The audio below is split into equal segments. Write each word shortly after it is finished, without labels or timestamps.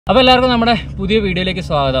അപ്പോൾ എല്ലാവർക്കും നമ്മുടെ പുതിയ വീഡിയോയിലേക്ക്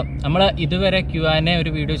സ്വാഗതം. നമ്മൾ ഇതുവരെ Q&A ഒരു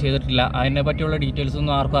വീഡിയോ ചെയ്തിട്ടില്ല. അതിനെ പറ്റിയുള്ള ഡീറ്റെയിൽസ്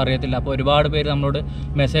ഒന്നും ആർക്കും അറിയത്തില്ല. അപ്പോൾ ഒരുപാട് പേര് നമ്മളോട്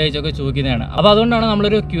മെസ്സേജ് ഒക്കെ ചോദിക്കുന്നതാണ്. അപ്പോൾ അതുകൊണ്ടാണ്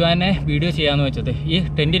നമ്മളൊരു Q&A വീഡിയോ ചെയ്യാമെന്ന് വെച്ചത്. ഈ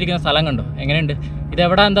ടെൻ്റ് ഇരിക്കുന്ന സ്ഥലം കണ്ടോ, എങ്ങനെയുണ്ട്,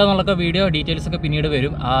 ഇതെവിടെ എന്താണെന്നുള്ള വീഡിയോ ഡീറ്റെയിൽസ് ഒക്കെ പിന്നീട്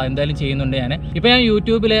വരും. എന്തായാലും ചെയ്യുന്നുണ്ട് ഞാൻ. ഇപ്പോൾ ഞാൻ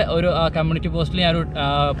യൂട്യൂബിൽ ഒരു കമ്മ്യൂണിറ്റി പോസ്റ്റിൽ ഞാനൊരു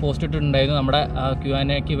പോസ്റ്റ് ഇട്ടിട്ടുണ്ടായിരുന്നു. നമ്മുടെ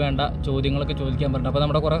Q&Aക്ക് വേണ്ട ചോദ്യങ്ങളൊക്കെ ചോദിക്കാൻ പറഞ്ഞിട്ട്. അപ്പോൾ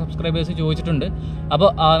നമ്മുടെ കുറേ സബ്സ്ക്രൈബേഴ്സ് ചോദിച്ചിട്ടുണ്ട്.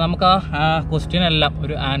 അപ്പോൾ നമുക്ക് ആ ക്വസ്റ്റ്യൻ എല്ലാം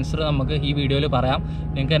ഒരു ആൻസർ നമുക്ക് ഈ വീഡിയോയിൽ പറയാം.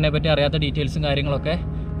 നിങ്ങൾക്ക് എന്നെപ്പറ്റി അറിയാത്ത ഡീറ്റെയിൽസും കാര്യങ്ങളൊക്കെ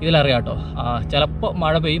ഇതിലറിയാം കേട്ടോ. ചിലപ്പോൾ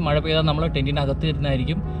മഴ പെയ്താൽ നമ്മൾ ടെൻറ്റിൻ്റെ അകത്ത്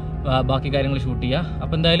ഇരുന്നായിരിക്കും ബാക്കി കാര്യങ്ങൾ ഷൂട്ട് ചെയ്യുക.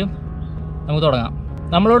 അപ്പോൾ എന്തായാലും നമുക്ക് തുടങ്ങാം.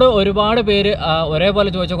 നമ്മളോട് ഒരുപാട് പേര് ഒരേപോലെ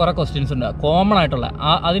ചോദിച്ച കുറേ ക്വസ്റ്റ്യൻസ് ഉണ്ട്, കോമൺ ആയിട്ടുള്ള.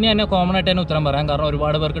 അതിന് തന്നെ കോമൺ ആയിട്ട് തന്നെ ഉത്തരം പറയാം, കാരണം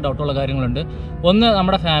ഒരുപാട് പേർക്ക് ഡൗട്ടുള്ള കാര്യങ്ങളുണ്ട്. ഒന്ന്,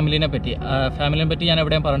 നമ്മുടെ ഫാമിലിനെ പറ്റി ഞാൻ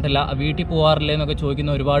എവിടെയും പറഞ്ഞിട്ടില്ല. വീട്ടിൽ പോകാറില്ലേ എന്നൊക്കെ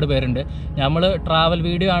ചോദിക്കുന്ന ഒരുപാട് പേരുണ്ട്. നമ്മൾ ട്രാവൽ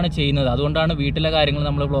വീഡിയോ ആണ് ചെയ്യുന്നത്, അതുകൊണ്ടാണ് വീട്ടിലെ കാര്യങ്ങൾ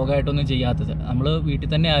നമ്മൾ വ്ളോഗായിട്ടൊന്നും ചെയ്യാത്തത്. നമ്മൾ വീട്ടിൽ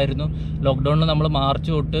തന്നെ ആയിരുന്നു. ലോക്ക്ഡൗണിൽ നമ്മൾ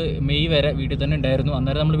മാർച്ച് തൊട്ട് മെയ് വരെ വീട്ടിൽ തന്നെ ഉണ്ടായിരുന്നു.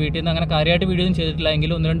 അന്നേരം നമ്മൾ വീട്ടിൽ നിന്ന് അങ്ങനെ കാര്യമായിട്ട് വീഡിയോ ഒന്നും ചെയ്തിട്ടില്ല,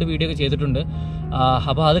 എങ്കിലും 1-2 വീഡിയോ ഒക്കെ ചെയ്തിട്ടുണ്ട്.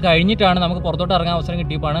 അപ്പോൾ അത് കഴിഞ്ഞിട്ടാണ് നമുക്ക് പുറത്തോട്ട് ഇറങ്ങാൻ അവസരം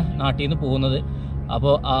കിട്ടിയപ്പോഴാണ് നാട്ടിൽ നിന്ന് പോകുന്നത്.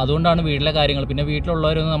 അപ്പോൾ അതുകൊണ്ടാണ് വീട്ടിലെ കാര്യങ്ങൾ, പിന്നെ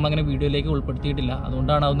വീട്ടിലുള്ളവരൊന്നും നമ്മളങ്ങനെ വീഡിയോയിലേക്ക് ഉൾപ്പെടുത്തിയിട്ടില്ല.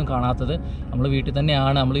 അതുകൊണ്ടാണ് അതൊന്നും കാണാത്തത്. നമ്മൾ വീട്ടിൽ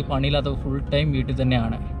തന്നെയാണ്, നമ്മൾ ഈ പണിയില്ലാത്ത ഫുൾ ടൈം വീട്ടിൽ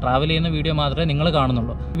തന്നെയാണ്. ട്രാവൽ ചെയ്യുന്ന വീഡിയോ മാത്രമേ നിങ്ങൾ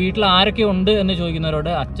കാണുന്നുള്ളൂ. വീട്ടിൽ ആരൊക്കെ ഉണ്ട് എന്ന്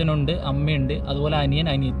ചോദിക്കുന്നവരോട് അച്ഛനുണ്ട്, അമ്മയുണ്ട്, അതുപോലെ അനിയൻ,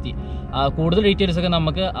 അനിയത്തി. കൂടുതൽ ഡീറ്റെയിൽസ് ഒക്കെ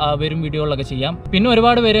നമുക്ക് വരും വീഡിയോകളിലൊക്കെ ചെയ്യാം. പിന്നെ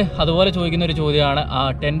ഒരുപാട് പേര് അതുപോലെ ചോദിക്കുന്ന ഒരു ചോദ്യമാണ്,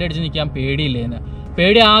 ടെൻ്റ് അടിച്ച് നിൽക്കാൻ പേടിയില്ലേ എന്ന്.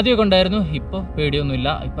 പേടി ആദ്യമൊക്കെ ഉണ്ടായിരുന്നു, ഇപ്പോൾ പേടിയൊന്നുമില്ല.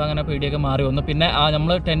 ഇപ്പോൾ അങ്ങനെ പേടിയൊക്കെ മാറി വന്നു. പിന്നെ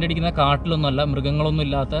നമ്മൾ ടെൻ്റ് അടിക്കുന്ന കാട്ടിലൊന്നുമല്ല, മൃഗങ്ങളൊന്നും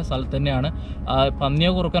ഇല്ലാത്ത സ്ഥലത്ത് തന്നെയാണ്.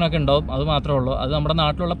 പന്നിയോ കുറുക്കനൊക്കെ ഉണ്ടാവും, അത് മാത്രമേ ഉള്ളൂ. അത് നമ്മുടെ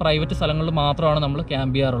നാട്ടിലുള്ള പ്രൈവറ്റ് സ്ഥലങ്ങളിൽ മാത്രമാണ് നമ്മൾ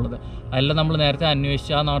ക്യാമ്പ് ചെയ്യാറുള്ളത്. അതെല്ലാം നമ്മൾ നേരത്തെ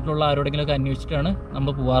അന്വേഷിച്ച് ആ നാട്ടിലുള്ള ആരോടെങ്കിലുമൊക്കെ അന്വേഷിച്ചിട്ടാണ്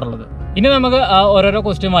നമ്മൾ പോകാറുള്ളത്. ഇനി നമുക്ക് ഓരോരോ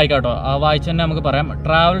ക്വസ്റ്റ്യൻ വായിക്കാട്ടോ. വായിച്ച് തന്നെ നമുക്ക് പറയാം.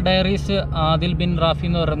 Travel diaries Adil bin Rafi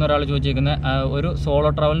എന്ന് പറയുന്ന ഒരാൾ ചോദിച്ചിരിക്കുന്നത്, ഒരു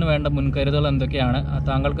സോളോ ട്രാവലിന് വേണ്ട മുൻകരുതൽ എന്തൊക്കെയാണ്,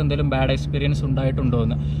 താങ്കൾക്ക് എന്തെങ്കിലും ബാഡ് എക്സ്പീരിയൻസ് ഉണ്ടായിട്ടുണ്ടോ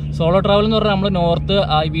എന്ന്. സോളോ ട്രാവൽ എന്ന് പറഞ്ഞാൽ നമ്മൾ നോർത്ത്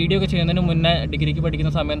വീഡിയോ ഒക്കെ ചെയ്യുന്നതിന് മുന്നേ ഡിഗ്രിക്ക്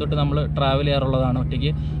പഠിക്കുന്ന സമയം തൊട്ട് നമ്മൾ ട്രാവൽ ചെയ്യാറുള്ളതാണ്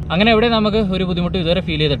ഒറ്റയ്ക്ക്. അങ്ങനെ എവിടെ നമുക്ക് ഒരു ബുദ്ധിമുട്ട് ഇതുവരെ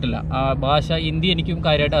ഫീൽ ചെയ്തിട്ടില്ല. ഭാഷ ഹിന്ദി എനിക്കും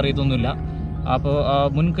കാര്യമായിട്ട് അറിയത്തൊന്നുമില്ല. അപ്പോൾ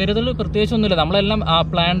മുൻകരുതൽ പ്രത്യേകിച്ചൊന്നുമില്ല. നമ്മളെല്ലാം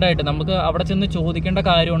പ്ലാൻഡ് ആയിട്ട് നമുക്ക് അവിടെ ചെന്ന് ചോദിക്കേണ്ട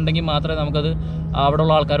കാര്യം ഉണ്ടെങ്കിൽ മാത്രമേ നമുക്കത്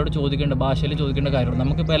അവിടെയുള്ള ആൾക്കാരോട് ഭാഷയിൽ ചോദിക്കേണ്ട കാര്യമുള്ളൂ.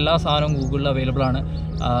 നമുക്കിപ്പോൾ എല്ലാ സാധനവും ഗൂഗിളിൽ അവൈലബിൾ ആണ്.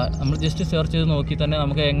 നമ്മൾ ജസ്റ്റ് സെർച്ച് ചെയ്ത് നോക്കി തന്നെ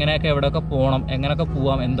നമുക്ക് എങ്ങനെയൊക്കെ എവിടെയൊക്കെ പോകണം, എങ്ങനെയൊക്കെ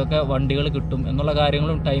പോവാം, എന്തൊക്കെ വണ്ടികൾ കിട്ടും എന്നുള്ള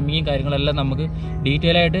കാര്യങ്ങളും ടൈമിങ്ങും കാര്യങ്ങളെല്ലാം നമുക്ക്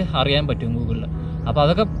ഡീറ്റെയിൽ ആയിട്ട് അറിയാൻ പറ്റും ഗൂഗിളിൽ. അപ്പോൾ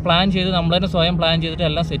അതൊക്കെ പ്ലാൻ ചെയ്ത് നമ്മൾ തന്നെ സ്വയം പ്ലാൻ ചെയ്തിട്ട്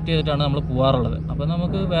എല്ലാം സെറ്റ് ചെയ്തിട്ടാണ് നമ്മൾ പോകാറുള്ളത്. അപ്പോൾ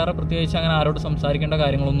നമുക്ക് വേറെ പ്രത്യേകിച്ച് അങ്ങനെ ആരോട് സംസാരിക്കേണ്ട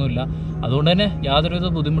കാര്യങ്ങളൊന്നുമില്ല. അതുകൊണ്ട് തന്നെ യാതൊരുവിധ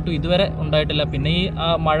ബുദ്ധിമുട്ടും ഇതുവരെ ഉണ്ടായിട്ടില്ല. പിന്നെ ഈ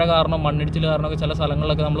മഴ കാരണം, മണ്ണിടിച്ചിൽ കാരണമൊക്കെ ചില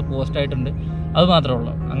സ്ഥലങ്ങളിലൊക്കെ നമ്മൾ പോസ്റ്റ് ആയിട്ടുണ്ട്, അത് മാത്രമേ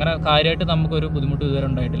ഉള്ളൂ. അങ്ങനെ കാര്യമായിട്ട് നമുക്കൊരു ബുദ്ധിമുട്ട് ഇതുവരെ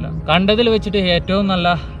ഉണ്ടായിട്ടില്ല. കണ്ടതിൽ വെച്ചിട്ട് ഏറ്റവും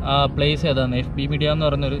നല്ല പ്ലേസ് ഏതാണ്, FB മീഡിയ എന്ന്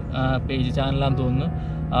പറയുന്നൊരു ചാനലാണെന്ന് തോന്നുന്നു.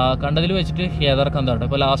 കണ്ടതിൽ വെച്ചിട്ട് കേദാർകന്ദ കേട്ടോ.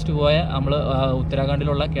 ഇപ്പോൾ ലാസ്റ്റ് പോയ നമ്മൾ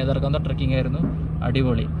ഉത്തരാഖണ്ഡിലുള്ള കേദാർകന്ദ ട്രെക്കിംഗ് ആയിരുന്നു,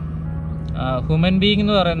 അടിപൊളി. ഹ്യൂമൻ ബീയിങ്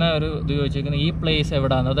എന്ന് പറയുന്ന ഒരു ഇത് ചോദിച്ചിരിക്കുന്നത്, ഈ പ്ലേസ്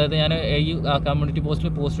എവിടെയാണ്, അതായത് ഞാൻ ഈ കമ്മ്യൂണിറ്റി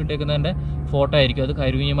പോസ്റ്റ് ഇട്ടേക്കുന്നതിൻ്റെ ഫോട്ടോ ആയിരിക്കും. അത്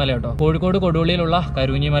കരുവിഞ്ഞിമല കേട്ടോ, കോഴിക്കോട് കൊടുവള്ളിയിലുള്ള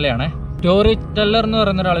കരുവിഞ്ഞിമലയാണ്. സ്റ്റോറി ടെല്ലർ എന്ന്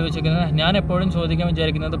പറയുന്ന ഒരാൾ ചോദിച്ചിരിക്കുന്നത്, ഞാൻ എപ്പോഴും ചോദിക്കാൻ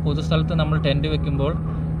വിചാരിക്കുന്നത്, പൊതുസ്ഥലത്ത് നമ്മൾ ടെൻറ്റ് വെക്കുമ്പോൾ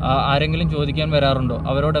ആരെങ്കിലും ചോദിക്കാൻ വരാറുണ്ടോ,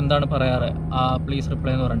 അവരോട് എന്താണ് പറയാറ്, പ്ലീസ്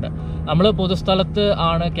റിപ്ലൈ എന്ന് പറഞ്ഞിട്ട്. നമ്മൾ പൊതുസ്ഥലത്ത്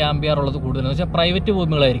ആണ് ക്യാമ്പ് ചെയ്യാറുള്ളത് കൂടുതലെന്ന് വെച്ചാൽ പ്രൈവറ്റ്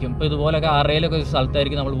ഭൂമികളായിരിക്കും. ഇപ്പോൾ ഇതുപോലൊക്കെ അറയിലൊക്കെ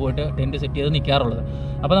സ്ഥലത്തായിരിക്കും നമ്മൾ പോയിട്ട് ടെൻറ്റ് സെറ്റ് ചെയ്ത് നിൽക്കാറുള്ളത്.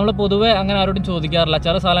 അപ്പോൾ നമ്മൾ പൊതുവെ അങ്ങനെ ആരോടും ചോദിക്കാറില്ല.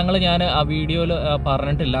 ചില സ്ഥലങ്ങൾ ഞാൻ ആ വീഡിയോയിൽ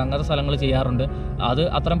പറഞ്ഞിട്ടില്ല, അങ്ങനത്തെ സ്ഥലങ്ങൾ ചെയ്യാറുണ്ട്. അത്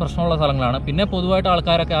അത്രയും പ്രശ്നമുള്ള സ്ഥലങ്ങളാണ്. പിന്നെ പൊതുവായിട്ട്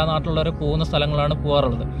ആൾക്കാരൊക്കെ ആ നാട്ടിലുള്ളവർ പോകുന്ന സ്ഥലങ്ങളാണ്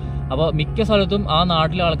പോകാറുള്ളത്. അപ്പോൾ മിക്ക സ്ഥലത്തും ആ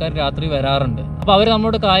നാട്ടിലെ ആൾക്കാർ രാത്രി വരാറുണ്ട്. അപ്പോൾ അവർ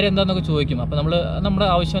നമ്മളോട് കാര്യം എന്താണെന്നൊക്കെ ചോദിക്കും. അപ്പോൾ നമ്മൾ നമ്മുടെ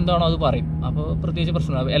ആവശ്യം എന്താണോ അത് പറയും. അപ്പോൾ പ്രത്യേകിച്ച്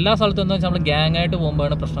പ്രശ്നമില്ല. എല്ലാ സ്ഥലത്തും എന്താ വെച്ചാൽ നമ്മൾ ഗ്യാങ് ആയിട്ട്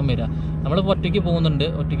പോകുമ്പോഴാണ് പ്രശ്നം വരിക. നമ്മളിപ്പോൾ ഒറ്റയ്ക്ക്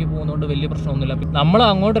പോകുന്നതുകൊണ്ട് വലിയ പ്രശ്നമൊന്നുമില്ല. നമ്മൾ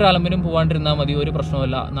അങ്ങോട്ടൊരു അലമ്പിനും പോകാണ്ടിരുന്നാൽ മതി, ഒരു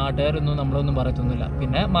പ്രശ്നമില്ല. നാട്ടുകാരൊന്നും നമ്മളൊന്നും പറയത്തൊന്നുമില്ല.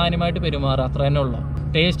 പിന്നെ മാന്യമായിട്ട് പെരുമാറുക, അത്ര തന്നെ ഉള്ളൂ.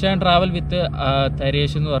 Taste and travel with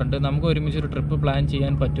Tharesh എന്ന് പറഞ്ഞിട്ട് നമുക്ക് ഒരുമിച്ച് ഒരു ട്രിപ്പ് പ്ലാൻ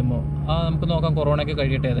ചെയ്യാൻ പറ്റുമോ? നമുക്ക് നോക്കാം, കൊറോണയൊക്കെ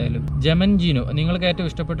കഴിയട്ടെ ഏതായാലും. ജമൻജിനു, നിങ്ങൾക്ക് ഏറ്റവും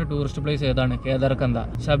ഇഷ്ടപ്പെട്ട ടൂറിസ്റ്റ് പ്ലേസ് ഏതാണ്? കേദാർകന്ദ.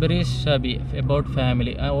 ശബരീഷ് ഷബി, എബൌട്ട്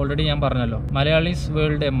ഫാമിലി, ഓൾറെഡി ഞാൻ പറഞ്ഞല്ലോ. മലയാളീസ്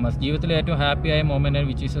വേൾഡ് MS, ജീവിതത്തിലെ ഏറ്റവും ഹാപ്പി ആയ moment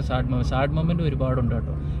which is A sad moment. Sad moment ഒരുപാടുണ്ട്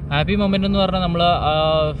കേട്ടോ. ഹാപ്പി മൊമെന്റ് എന്ന് പറഞ്ഞാൽ നമ്മൾ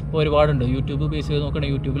ഒരുപാടുണ്ട്. യൂട്യൂബ് ബേസ് ചെയ്ത്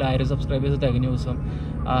നോക്കുകയാണെങ്കിൽ യൂട്യൂബിൽ 1000 സബ്സ്ക്രൈബേഴ്സ് തികഞ്ഞ ദിവസം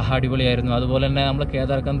അടിപൊളിയായിരുന്നു. അതുപോലെ തന്നെ നമ്മൾ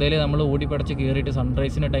കേദാർകന്ദയിൽ നമ്മൾ ഓടിപ്പടച്ച് കയറിയിട്ട്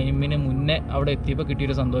സൺറൈസിൻ്റെ ടൈമിന് മുന്നേ അവിടെ എത്തിയപ്പോൾ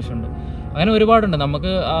കിട്ടിയൊരു സന്തോഷമുണ്ട്. അങ്ങനെ ഒരുപാടുണ്ട്.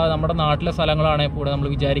 നമുക്ക് നമ്മുടെ നാട്ടിലെ സ്ഥലങ്ങളാണെങ്കിൽ കൂടെ നമ്മൾ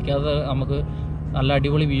വിചാരിക്കാതെ നമുക്ക് നല്ല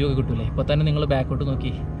അടിപൊളി വ്യൂ ഒക്കെ കിട്ടില്ലേ. ഇപ്പോൾ തന്നെ നിങ്ങൾ ബാക്കോട്ട്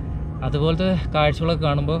നോക്കി, അതുപോലത്തെ കാഴ്ചകളൊക്കെ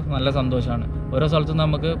കാണുമ്പോൾ നല്ല സന്തോഷമാണ്. ഓരോ സ്ഥലത്തും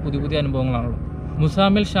നമുക്ക് പുതിയ അനുഭവങ്ങളാണല്ലോ.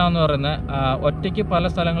 മുസാമിൽ ഷാ എന്ന് പറയുന്ന, ഒറ്റയ്ക്ക് പല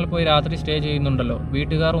സ്ഥലങ്ങളിൽ പോയി രാത്രി സ്റ്റേ ചെയ്യുന്നുണ്ടല്ലോ,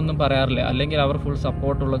 വീട്ടുകാർ ഒന്നും പറയാറില്ല, അല്ലെങ്കിൽ അവർ ഫുൾ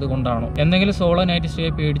സപ്പോർട്ട് ഉള്ളത് കൊണ്ടാണോ? എന്തെങ്കിലും സോളോ നൈറ്റ് സ്റ്റേ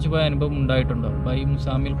പേടിച്ചു പോയ അനുഭവം ഉണ്ടായിട്ടുണ്ടോ? ബൈ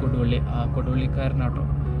മുസാമിൽ കൊടുവള്ളിക്കാരനാട്ടോ.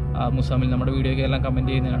 മുസാമിൽ നമ്മുടെ വീഡിയോയ്ക്ക് എല്ലാം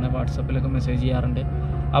കമൻറ്റ് ചെയ്യുന്നതാണ്, വാട്സപ്പിലൊക്കെ മെസ്സേജ് ചെയ്യാറുണ്ട്.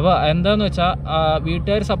 അപ്പോൾ എന്താണെന്ന് വെച്ചാൽ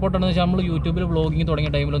വീട്ടുകാർ സപ്പോർട്ടുണ്ടെന്ന് വെച്ചാൽ നമ്മൾ യൂട്യൂബിൽ വ്ളോഗിങ്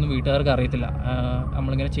തുടങ്ങിയ ടൈമിലൊന്നും വീട്ടുകാർക്ക് അറിയത്തില്ല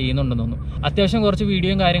നമ്മളിങ്ങനെ ചെയ്യുന്നുണ്ടെന്ന് തോന്നുന്നു. അത്യാവശ്യം കുറച്ച്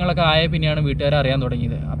വീഡിയോയും കാര്യങ്ങളൊക്കെ ആയ പിന്നെയാണ് വീട്ടുകാർ അറിയാൻ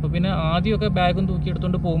തുടങ്ങിയത്. അപ്പോൾ പിന്നെ ആദ്യമൊക്കെ ബാഗും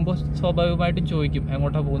തൂക്കിയെടുത്തുകൊണ്ട് പോകുമ്പോൾ സ്വാഭാവികമായിട്ടും ചോദിക്കും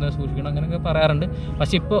എങ്ങോട്ടാണ് പോകുന്നത്, സൂക്ഷിക്കണം, അങ്ങനെയൊക്കെ പറയാറുണ്ട്.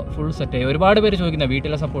 പക്ഷേ ഇപ്പോൾ ഫുൾ സെറ്റായി. ഒരുപാട് പേര് ചോദിക്കുന്നത്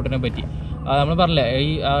വീട്ടിലെ സപ്പോർട്ടിനെ പറ്റി. നമ്മൾ പറഞ്ഞില്ലേ,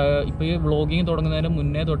 ഇപ്പോൾ ഈ വ്ളോഗിങ് തുടങ്ങുന്നതിന്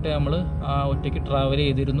മുന്നേ തൊട്ടേ നമ്മൾ ഒറ്റയ്ക്ക് ട്രാവൽ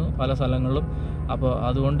ചെയ്തിരുന്നു പല സ്ഥലങ്ങളിലും. അപ്പോൾ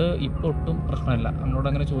അതുകൊണ്ട് ഇപ്പോൾ ഒട്ടും പ്രശ്നമില്ല, നമ്മളോട്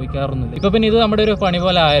അങ്ങനെ ചോദിക്കാറൊന്നുമില്ല. ഇപ്പോൾ പിന്നെ ഇത് നമ്മുടെ ഒരു പണി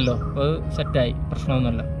പോലെ ആയല്ലോ, അപ്പോൾ സെറ്റായി,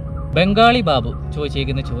 പ്രശ്നമൊന്നുമില്ല. ബംഗാളി ബാബു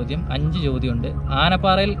ചോദിച്ചേക്കുന്ന ചോദ്യം 5 ചോദ്യമുണ്ട്.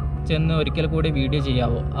 ആനപ്പാറയിൽ ചെന്ന് ഒരിക്കൽ കൂടി വീഡിയോ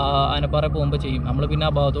ചെയ്യാവോ? ആനപ്പാറ പോകുമ്പോൾ ചെയ്യും. നമ്മൾ പിന്നെ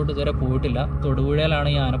ആ ഭാഗത്തോട്ട് ഇതുവരെ പോയിട്ടില്ല. തൊടുപുഴയിലാണ്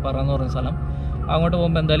ഈ ആനപ്പാറ എന്ന് പറയുന്ന സ്ഥലം. അങ്ങോട്ട്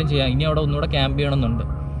പോകുമ്പോൾ എന്തായാലും ചെയ്യാം. ഇനി അവിടെ ഒന്നുകൂടെ ക്യാമ്പ് ചെയ്യണമെന്നുണ്ട്.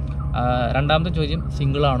 രണ്ടാമത്തെ ചോദ്യം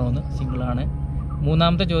സിംഗിളാണോ എന്ന്. സിംഗിളാണ്.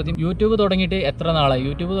 മൂന്നാമത്തെ ചോദ്യം യൂട്യൂബ് തുടങ്ങിയിട്ട് എത്ര നാളായി?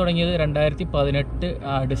 യൂട്യൂബ് തുടങ്ങിയത് 2018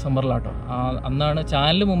 ഡിസംബറിലാട്ടോ. അന്നാണ്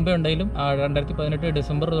ചാനൽ മുമ്പേ ഉണ്ടെങ്കിലും 2018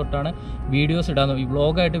 ഡിസംബർ തൊട്ടാണ് വീഡിയോസ് ഇടാൻ, ഈ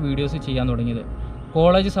വ്ളോഗായിട്ട് വീഡിയോസ് ചെയ്യാൻ തുടങ്ങിയത്.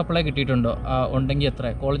 കോളേജ് സപ്ലൈ കിട്ടിയിട്ടുണ്ടോ? ഉണ്ടെങ്കിൽ എത്ര?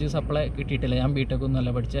 കോളേജ് സപ്ലൈ കിട്ടിയിട്ടില്ല. ഞാൻ ബിടെക് ഒന്നല്ല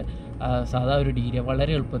പഠിച്ച, സാധാ ഒരു ഡിഗ്രി,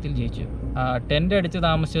 വളരെ എളുപ്പത്തിൽ ജയിച്ചു. ടെൻ്റ് അടിച്ച്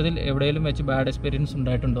താമസിച്ചതിൽ എവിടെയെങ്കിലും വെച്ച് ബാഡ് എക്സ്പീരിയൻസ്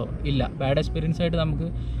ഉണ്ടായിട്ടുണ്ടോ? ഇല്ല, ബാഡ് എക്സ്പീരിയൻസ് ആയിട്ട് നമുക്ക്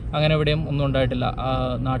അങ്ങനെ എവിടെയും ഒന്നും ഉണ്ടായിട്ടില്ല.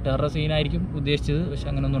 നാട്ടുകാരുടെ സീനായിരിക്കും ഉദ്ദേശിച്ചത്, പക്ഷെ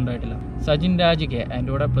അങ്ങനെയൊന്നും ഉണ്ടായിട്ടില്ല. സജിൻ രാജിക്ക് എൻ്റെ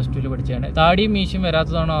കൂടെ +2 പഠിച്ചതാണ്. താടിയും മീശയും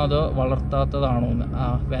വരാത്തതാണോ അതോ വളർത്താത്തതാണോ എന്ന്?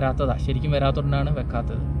 വരാത്തതാ, ശരിക്കും വരാത്തതുകൊണ്ടാണ്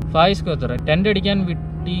വെക്കാത്തത്. ഫായിസ് ഖത്തർ, ടെൻ്റ് അടിക്കാൻ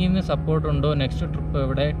വിട്ടീന്ന് സപ്പോർട്ട് ഉണ്ടോ? നെക്സ്റ്റ് ട്രിപ്പ്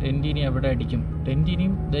എവിടെ? ടെൻറ്റിനി എവിടെ അടിക്കും?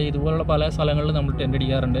 ടെൻറ്റിനിയും ഇതുപോലുള്ള പല സ്ഥലങ്ങളിലും നമ്മൾ ടെൻ്റ്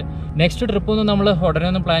അടിക്കാറുണ്ട്. നെക്സ്റ്റ് ട്രിപ്പൊന്നും നമ്മൾ ഉടനെ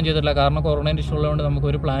ഒന്നും പ്ലാൻ ചെയ്തിട്ടില്ല, കാരണം കൊറോണേൻ്റെ ഇഷ്യൂ ഉള്ളതുകൊണ്ട്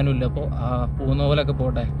നമുക്കൊരു പ്ലാനും ഇല്ല. അപ്പോൾ പോകുന്ന പോലെയൊക്കെ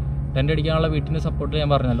പോട്ടെ. ടെൻ്റ് അടിക്കാനുള്ള വീട്ടിൻ്റെ സപ്പോർട്ട് ഞാൻ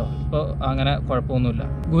പറഞ്ഞല്ലോ, ഇപ്പോൾ അങ്ങനെ കുഴപ്പമൊന്നുമില്ല.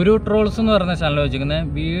 ഗുരു ട്രോൾസ് എന്ന് പറഞ്ഞ ചാനൽ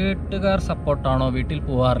വെച്ചിരിക്കുന്നത് വീട്ടുകാർ സപ്പോർട്ടാണോ? വീട്ടിൽ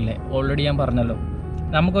പോകാറില്ലേ? ഓൾറെഡി ഞാൻ പറഞ്ഞല്ലോ.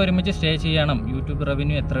 നമുക്ക് ഒരുമിച്ച് സ്റ്റേ ചെയ്യണം, യൂട്യൂബ്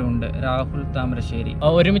റവന്യൂ എത്രയുണ്ട്? രാഹുൽ താമരശ്ശേരി.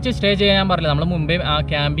 ഒരുമിച്ച് സ്റ്റേ ചെയ്യാൻ പറഞ്ഞില്ല, നമ്മൾ മുമ്പേ ആ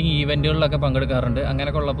ക്യാമ്പിങ് ഈവൻറ്റുകളിലൊക്കെ പങ്കെടുക്കാറുണ്ട്.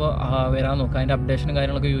 അങ്ങനെയൊക്കെ ഉള്ളപ്പോൾ വരാൻ നോക്കാം. അതിൻ്റെ അപ്ഡേഷനും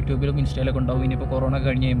കാര്യങ്ങളൊക്കെ യൂട്യൂബിലും ഇൻസ്റ്റയിലൊക്കെ ഉണ്ടാവും. ഇനിയിപ്പോൾ കൊറോണ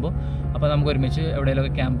കഴിഞ്ഞ് കഴിയുമ്പോൾ അപ്പോൾ നമുക്ക് ഒരുമിച്ച്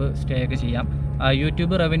എവിടെയെങ്കിലുമൊക്കെ ക്യാമ്പ് സ്റ്റേ ഒക്കെ ചെയ്യാം.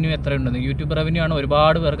 YouTube revenue എത്രയുണ്ടെന്ന്. യൂട്യൂബ് റവന്യൂ ആണ്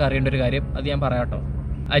ഒരുപാട് പേർക്ക് അറിയേണ്ട ഒരു കാര്യം, അത് ഞാൻ പറയാം കേട്ടോ.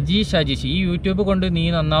 അജീഷ്, ഈ യൂട്യൂബ് കൊണ്ട് നീ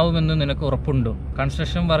നന്നാവുമെന്ന് നിനക്ക് ഉറപ്പുണ്ടോ?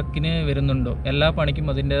 കൺസ്ട്രക്ഷൻ വർക്കിന് വരുന്നുണ്ടോ? എല്ലാ പണിക്കും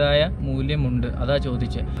അതിൻ്റെതായ മൂല്യമുണ്ട്, അതാ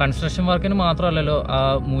ചോദിച്ചത്. കൺസ്ട്രക്ഷൻ വർക്കിന് മാത്രമല്ലല്ലോ ആ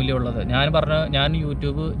മൂല്യമുള്ളത്. ഞാൻ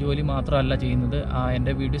യൂട്യൂബ് ജോലി മാത്രമല്ല ചെയ്യുന്നത്.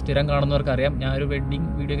 എൻ്റെ വീഡിയോ സ്ഥിരം കാണുന്നവർക്കറിയാം, ഞാനൊരു വെഡ്ഡിങ്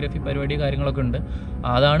വീഡിയോഗ്രാഫി പരിപാടി കാര്യങ്ങളൊക്കെ ഉണ്ട്.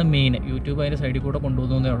 അതാണ് മെയിൻ. യൂട്യൂബ് അതിൻ്റെ സൈഡിൽ കൂടെ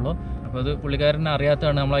കൊണ്ടുപോകുന്നതേ ഉള്ളൂ. അപ്പോൾ അത് പുള്ളിക്കാരനെ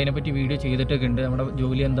അറിയാത്തതാണ്, നമ്മൾ അതിനെപ്പറ്റി വീഡിയോ ചെയ്തിട്ടൊക്കെ ഉണ്ട്, നമ്മുടെ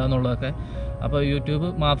ജോലി എന്താണെന്നുള്ളതൊക്കെ. അപ്പോൾ യൂട്യൂബ്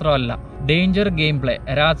മാത്രമല്ല. ഡേഞ്ചർ ഗെയിം പ്ലേ,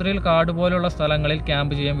 രാത്രിയിൽ കാട് പോലെയുള്ള സ്ഥലങ്ങളിൽ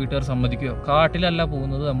ക്യാമ്പ് ചെയ്യാൻ വീട്ടുകാർ സമ്മതിക്കുമോ? കാട്ടിലല്ല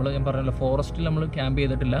പോകുന്നത് നമ്മൾ, ഞാൻ പറഞ്ഞല്ലോ, ഫോറസ്റ്റിൽ നമ്മൾ ക്യാമ്പ്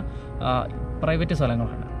ചെയ്തിട്ടില്ല, പ്രൈവറ്റ്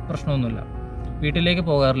സ്ഥലങ്ങളാണ്, പ്രശ്നമൊന്നുമില്ല. വീട്ടിലേക്ക്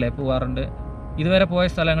പോകാറുണ്ട്. ഇതുവരെ പോയ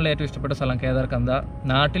സ്ഥലങ്ങളിൽ ഏറ്റവും ഇഷ്ടപ്പെട്ട സ്ഥലം കേദാർകന്ദ.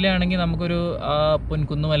 നാട്ടിലാണെങ്കിൽ നമുക്കൊരു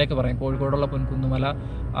പൊൻകുന്നുമലയൊക്കെ പറയും, കോഴിക്കോടുള്ള പൊൻകുന്നുമല,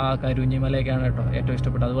 കരുഞ്ഞിമലയൊക്കെയാണ് കേട്ടോ ഏറ്റവും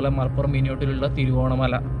ഇഷ്ടപ്പെട്ടത്. അതുപോലെ മലപ്പുറം മീനിയോട്ടിലുള്ള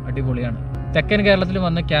തിരുവോണമല അടിപൊളിയാണ്. തെക്കൻ കേരളത്തിൽ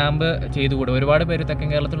വന്ന് ക്യാമ്പ് ചെയ്തുകൂടെ? ഒരുപാട് പേര് തെക്കൻ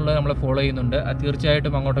കേരളത്തിലുള്ള നമ്മളെ ഫോളോ ചെയ്യുന്നുണ്ട്.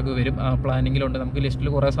 തീർച്ചയായിട്ടും അങ്ങോട്ടൊക്കെ വരും, പ്ലാനിങ്ങിലുണ്ട്. നമുക്ക് ലിസ്റ്റിൽ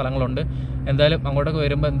കുറേ സ്ഥലങ്ങളുണ്ട്. എന്തായാലും അങ്ങോട്ടൊക്കെ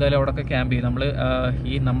വരുമ്പോൾ എന്തായാലും അവിടെയൊക്കെ ക്യാമ്പ് ചെയ്യും. നമ്മൾ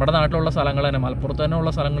ഈ നമ്മുടെ നാട്ടിലുള്ള സ്ഥലങ്ങൾ തന്നെ, മലപ്പുറത്ത് തന്നെ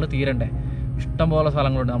ഉള്ള സ്ഥലങ്ങൾ തീരണ്ടേ, ഇഷ്ടംപോലെ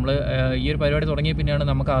സ്ഥലങ്ങളുണ്ട്. നമ്മൾ ഈ ഒരു പരിപാടി തുടങ്ങിയ പിന്നെയാണ്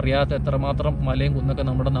നമുക്ക് അറിയാത്ത എത്രമാത്രം മലയും കുന്നൊക്കെ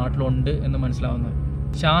നമ്മുടെ നാട്ടിലുണ്ട് എന്ന് മനസ്സിലാവുന്നത്.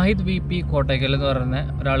 ഷാഹിദ് VP കോട്ടയ്ക്കൽ എന്ന് പറയുന്ന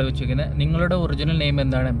ഒരാൾ വെച്ചിരിക്കുന്നത്, നിങ്ങളുടെ ഒറിജിനൽ നെയിം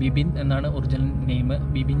എന്താണ്? ബിബിൻ എന്നാണ് ഒറിജിനൽ നെയിം,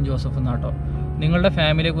 ബിബിൻ ജോസഫ് എന്നാട്ടോ. നിങ്ങളുടെ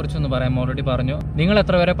ഫാമിലിയെ കുറിച്ചൊന്ന് പറയാം. ഓൾറെഡി പറഞ്ഞു. നിങ്ങൾ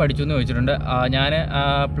എത്ര വരെ പഠിച്ചു എന്ന് ചോദിച്ചിട്ടുണ്ട്. ഞാൻ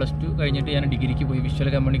 +2 കഴിഞ്ഞിട്ട് ഞാൻ ഡിഗ്രിക്ക് പോയി. വിഷ്വൽ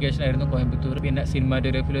കമ്മ്യൂണിക്കേഷൻ ആയിരുന്നു കോയമ്പത്തൂർ. പിന്നെ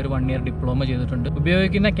സിനിമാറ്റോഗ്രാഫിയിൽ ഒരു 1 ഇയർ ഡിപ്ലോമ ചെയ്തിട്ടുണ്ട്.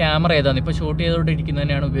 ഉപയോഗിക്കുന്ന ക്യാമറ ഏതാണ്? ഇപ്പോൾ ഷൂട്ട് ചെയ്തുകൊണ്ടിരിക്കുന്നത്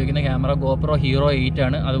തന്നെയാണ് ഉപയോഗിക്കുന്ന ക്യാമറ ഗോപ്രോ ഹീറോ 8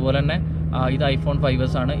 ആണ്. അതുപോലെ തന്നെ ഇത് iPhone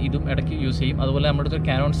 5s ആണ്. ഇതും ഇടയ്ക്ക് യൂസ് ചെയ്യും. അതുപോലെ നമ്മുടെ അടുത്ത്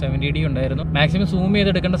Canon 70D ഉണ്ടായിരുന്നു. മാക്സിമം സൂം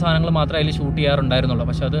ചെയ്തെടുക്കേണ്ട സാധനങ്ങൾ മാത്രമേ അതിൽ ഷൂട്ട് ചെയ്യാറുണ്ടായിരുന്നുള്ളൂ.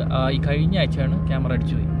 പക്ഷേ അത് ഈ കഴിഞ്ഞ ആഴ്ചയാണ് ക്യാമറ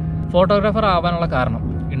അടിച്ചു പോയി. ഫോട്ടോഗ്രാഫർ ആവാനുള്ള കാരണം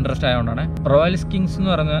ഇൻട്രസ്റ്റ് ആയതുകൊണ്ടാണ്. റോയൽ കിങ്സ്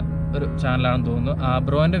എന്ന് പറയുന്ന ഒരു ചാനലാണെന്ന് തോന്നുന്നു.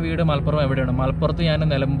 ബ്രോൻ്റെ വീട് മലപ്പുറം എവിടെയാണ്? മലപ്പുറത്ത് ഞാൻ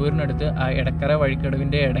നിലമ്പൂരിനടുത്ത് എടക്കര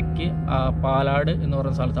വഴിക്കടവിൻ്റെ ഇടയ്ക്ക് പാലാട് എന്ന്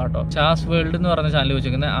പറയുന്ന സ്ഥലത്താട്ടോ. ചാസ് വേൾഡ് എന്ന് പറയുന്ന ചാനൽ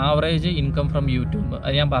വെച്ചിരിക്കുന്നത് ആവറേജ് ഇൻകം ഫ്രം യൂട്യൂബ്.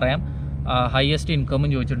 അത് ഞാൻ പറയാം. ഹയസ്റ്റ് ഇൻകമും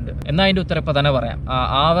ചോദിച്ചിട്ടുണ്ട്. എന്നാൽ അതിൻ്റെ ഉത്തരം ഇപ്പം തന്നെ പറയാം.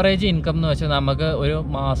 ആവറേജ് ഇൻകം എന്ന് വെച്ചാൽ നമുക്ക് ഒരു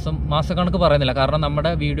മാസക്കണക്ക് പറയുന്നില്ല, കാരണം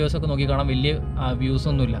നമ്മുടെ വീഡിയോസൊക്കെ നോക്കി കാണാൻ വലിയ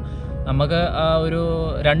വ്യൂസൊന്നുമില്ല. നമുക്ക് ഒരു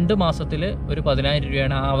 2 മാസത്തിൽ ഒരു 10,000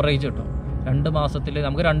 രൂപയാണ് ആവറേജ് കിട്ടും. 2 മാസത്തിൽ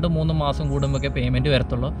നമുക്ക് 2-3 മാസം കൂടുമ്പോഴൊക്കെ പേയ്മെൻറ്റ്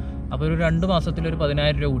വരത്തുള്ളൂ. അപ്പോൾ ഒരു 2 മാസത്തിൽ ഒരു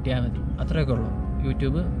 10,000 രൂപ കൂട്ടിയാൽ മതി, അത്രയൊക്കെ ഉള്ളൂ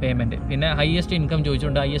യൂട്യൂബ് പേയ്മെൻറ്റ്. പിന്നെ ഹയസ്റ്റ് ഇൻകം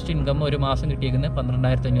ചോദിച്ചിട്ടുണ്ട്. ഹയസ്റ്റ് ഇൻകം ഒരു മാസം കിട്ടിയിരിക്കുന്നത്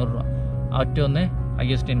 12,500 രൂപ. ഒറ്റൊന്ന്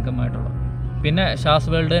ഹയസ്റ്റ് ഇൻകം ആയിട്ടുള്ളൂ. പിന്നെ ഷാസ്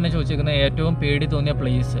വേൾഡ് തന്നെ ചോദിച്ചിരിക്കുന്നത് ഏറ്റവും പേടി തോന്നിയ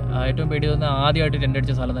പ്ലേസ്. ഏറ്റവും പേടി തോന്നിയ ആദ്യമായിട്ട് ടെൻ്റ്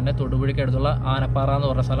അടിച്ച സ്ഥലം തന്നെ തൊടുപുഴയ്ക്ക് അടുത്തുള്ള ആനപ്പാറ എന്ന്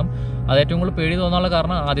പറഞ്ഞ സ്ഥലം. അത് ഏറ്റവും കൂടുതൽ പേടി തോന്നാനുള്ള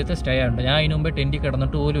കാരണം ആദ്യത്തെ സ്റ്റേ ഉണ്ട്. ഞാൻ അതിന് മുമ്പേ ടെൻറ്റിൽ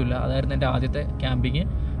കിടന്നിട്ട് പോലുമില്ല. അതായിരുന്നു എൻ്റെ ആദ്യത്തെ ക്യാമ്പിങ്.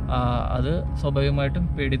 അത് സ്വാഭാവികമായിട്ടും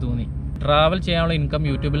പേടി തോന്നി. ട്രാവൽ ചെയ്യാനുള്ള ഇൻകം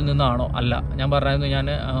യൂട്യൂബിൽ നിന്നാണോ? അല്ല, ഞാൻ പറയുന്നത് ഞാൻ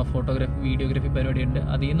ഫോട്ടോഗ്രാഫി വീഡിയോഗ്രാഫി പരിപാടിയുണ്ട്,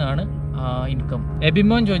 അതിൽ നിന്നാണ് ഇൻകം.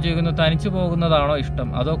 എബിമോൻ ചോദിച്ചിരിക്കുന്നു, തനിച്ച് പോകുന്നതാണോ ഇഷ്ടം,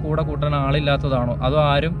 അതോ കൂടെ കൂട്ടാൻ ആളില്ലാത്തതാണോ, അതോ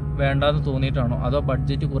ആരും വേണ്ടാന്ന് തോന്നിയിട്ടാണോ, അതോ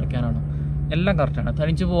ബഡ്ജറ്റ് കുറയ്ക്കാനാണോ? എല്ലാം കറക്റ്റാണ്.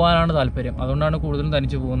 തനിച്ച് പോകാനാണ് താല്പര്യം, അതുകൊണ്ടാണ് കൂടുതലും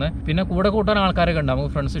തനിച്ച് പോകുന്നത്. പിന്നെ കൂടെ കൂട്ടാൻ ആൾക്കാരൊക്കെ ഉണ്ട്, നമുക്ക്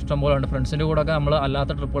ഫ്രണ്ട്സ് ഇഷ്ടം പോലെ ഉണ്ട്. ഫ്രണ്ട്സിൻ്റെ കൂടെയൊക്കെ നമ്മൾ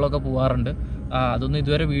അല്ലാത്ത ട്രിപ്പുകളൊക്കെ പോകാറുണ്ട്. അതൊന്നും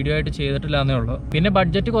ഇതുവരെ വീഡിയോ ആയിട്ട് ചെയ്തിട്ടില്ല എന്നേ ഉള്ളൂ. പിന്നെ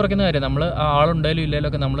ബഡ്ജറ്റ് കുറയ്ക്കുന്ന കാര്യം, നമ്മൾ ആളുണ്ടായാലും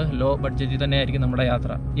ഇല്ലെങ്കിലൊക്കെ നമ്മൾ ലോ ബഡ്ജറ്റിൽ തന്നെ ആയിരിക്കും നമ്മുടെ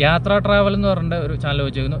യാത്ര ട്രാവൽ എന്ന് പറഞ്ഞ ഒരു ചാനൽ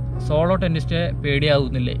വെച്ചിരിക്കുന്നു. സോളോ ടെന്നിസ്റ്റേ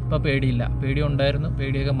പേടിയാവുന്നില്ലേ? ഇപ്പോൾ പേടിയില്ല, പേടി ഉണ്ടായിരുന്നു,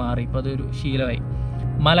 പേടിയൊക്കെ മാറി, ഇപ്പോൾ അതൊരു ശീലമായി.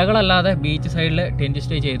 മലകളല്ലാതെ ബീച്ച് സൈഡിൽ ടെൻറ്റ്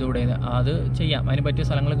സ്റ്റേ ചെയ്തുകൂടെയെന്ന്, അത് ചെയ്യാം. അതിന് പറ്റിയ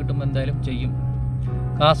സ്ഥലങ്ങൾ കിട്ടുമ്പോൾ എന്തായാലും ചെയ്യും.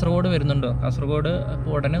 കാസർഗോഡ് വരുന്നുണ്ടോ? കാസർഗോഡ്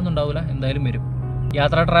ഇപ്പോൾ ഉടനെ ഒന്നും ഉണ്ടാവില്ല, എന്തായാലും വരും.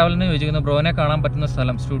 യാത്രാ ട്രാവലിന് ചോദിച്ചിരിക്കുന്ന ബ്രോനെ കാണാൻ പറ്റുന്ന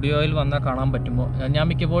സ്ഥലം, സ്റ്റുഡിയോയിൽ വന്നാൽ കാണാൻ പറ്റുമോ? ഞാൻ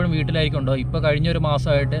മിക്കപ്പോഴും വീട്ടിലായിരിക്കും ഉണ്ടോ. ഇപ്പോൾ കഴിഞ്ഞൊരു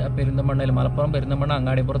മാസമായിട്ട് പെരിന്തമണ്ണയിൽ, മലപ്പുറം പെരിന്തമണ്ണ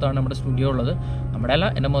അങ്ങാടിപ്പുറത്താണ് നമ്മുടെ സ്റ്റുഡിയോ ഉള്ളത്. നമ്മുടെ അല്ല,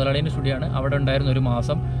 എൻ്റെ മുതലാളീൻ്റെ സ്റ്റുഡിയോ ആണ്. അവിടെ ഉണ്ടായിരുന്നു ഒരു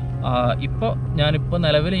മാസം. ഞാനിപ്പോൾ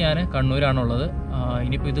നിലവിൽ കണ്ണൂരാണുള്ളത്.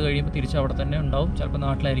 ഇനിയിപ്പോൾ ഇത് കഴിയുമ്പോൾ തിരിച്ച് അവിടെ തന്നെ ഉണ്ടാവും, ചിലപ്പോൾ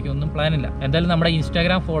നാട്ടിലായിരിക്കും, ഒന്നും പ്ലാനില്ല. എന്തായാലും നമ്മുടെ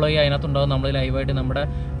ഇൻസ്റ്റാഗ്രാം ഫോളോ ചെയ്യുക, അതിനകത്തുണ്ടാവും നമ്മൾ ലൈവായിട്ട് നമ്മുടെ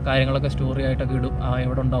കാര്യങ്ങളൊക്കെ സ്റ്റോറി ആയിട്ടൊക്കെ ഇടും,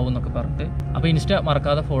 എവിടെ ഉണ്ടാവും എന്നൊക്കെ പറഞ്ഞിട്ട്. അപ്പോൾ ഇൻസ്റ്റ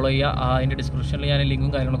മറക്കാതെ ഫോളോ ചെയ്യുക. അതിൻ്റെ ഡിസ്ക്രിപ്ഷനിൽ ഞാൻ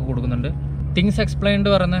ലിങ്കും കാര്യങ്ങളൊക്കെ കൊടുക്കുന്നുണ്ട്. തിങ്സ് എക്സ്പ്ലെയിൻഡ്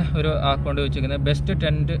പറഞ്ഞ ഒരു അക്കൗണ്ട് വെച്ചിരിക്കുന്നത് best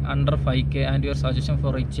tent under 5K and your suggestion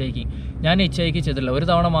four hitch hiking. ഞാൻ ഹിച്ച് ഹൈക്ക് ചെയ്തിട്ടില്ല, ഒരു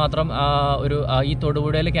തവണ മാത്രം ഈ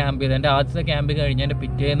തൊടുപുഴയിൽ ക്യാമ്പ് ചെയ്ത്. എൻ്റെ ആദ്യത്തെ ക്യാമ്പ് കഴിഞ്ഞതിൻ്റെ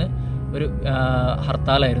പിറ്റേന്ന് ഒരു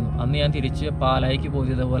ഹർത്താലായിരുന്നു. അന്ന് ഞാൻ തിരിച്ച് പാലായിക്ക്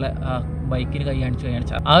പോയതുപോലെ ബൈക്കിന് കൈ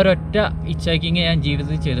കാണിച്ച് ആ ഒരൊറ്റ ഹിച്ച് ഹൈക്കിങ് ഞാൻ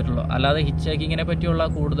ജീവിതത്തിൽ ചെയ്തിട്ടുള്ളൂ. അല്ലാതെ ഹിച്ച് ഹൈക്കിങ്ങിനെ പറ്റിയുള്ള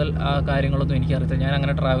കൂടുതൽ കാര്യങ്ങളൊന്നും എനിക്കറിയത്തില്ല. ഞാൻ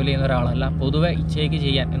അങ്ങനെ ട്രാവൽ ചെയ്യുന്ന ഒരാളല്ല. പൊതുവെ ഹിച്ച് ഹൈക്ക്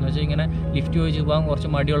ചെയ്യാൻ എന്ന് വെച്ചാൽ ഇങ്ങനെ ലിഫ്റ്റ് ചോദിച്ച് പോകാൻ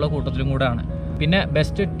കുറച്ച് മടിയുള്ള കൂട്ടത്തിലും കൂടെയാണ്. പിന്നെ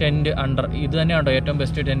ബെസ്റ്റ് ടെൻറ്റ് അണ്ടർ, ഇത് തന്നെയാണോ ഏറ്റവും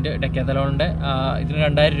ബെസ്റ്റ് ടെൻറ്റ്? ഡെക്കാത്തലോണിൻ്റെ ഇതിന്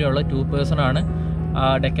 2000 രൂപയുള്ള 2 പേഴ്സൺ ആണ്.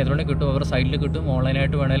 ഡെക്കാത്തലോണിൽ കിട്ടും, അവർ സൈഡിൽ കിട്ടും,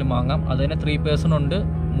 ഓൺലൈനായിട്ട് വേണമെങ്കിലും വാങ്ങാം. അതിന് 3 പേഴ്സൺ ഉണ്ട്,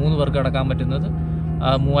 3 പേർക്ക് അടക്കാൻ പറ്റുന്നത്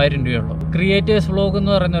 3000 രൂപയുള്ളൂ. ക്രിയേറ്റേഴ്സ് വ്ളോഗ്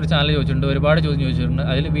എന്ന് പറയുന്ന ഒരു ചാനൽ ചോദിച്ചിട്ടുണ്ട്, ഒരുപാട് ചോദ്യം ചോദിച്ചിട്ടുണ്ട്.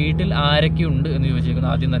 അതിൽ വീട്ടിൽ ആരൊക്കെ ഉണ്ട് എന്ന് ചോദിച്ചിരിക്കുന്നു.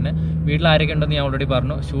 ആദ്യം തന്നെ വീട്ടിൽ ആരൊക്കെ ഉണ്ടെന്ന് ഞാൻ ഓൾറെഡി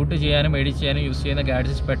പറഞ്ഞു. ഷൂട്ട് ചെയ്യാനും എഡിറ്റ് ചെയ്യാനും യൂസ് ചെയ്യുന്ന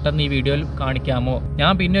ഗാഡ്ജറ്റ്സ് പെട്ടെന്ന് ഈ വീഡിയോയിൽ കാണിക്കാമോ?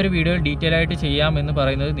 ഞാൻ പിന്നെ ഒരു വീഡിയോയിൽ ഡീറ്റെയിൽ ആയിട്ട് ചെയ്യാം എന്ന്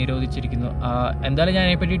പറയുന്നത് നിരോധിച്ചിരിക്കുന്നു. എന്തായാലും ഞാൻ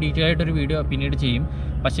അതിനെപ്പറ്റി ഡീറ്റെയിൽ ആയിട്ടൊരു വീഡിയോ പിന്നീട് ചെയ്യും.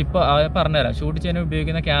 പക്ഷേ ഇപ്പോൾ പറഞ്ഞുതരാം. ഷൂട്ട് ചെയ്യാൻ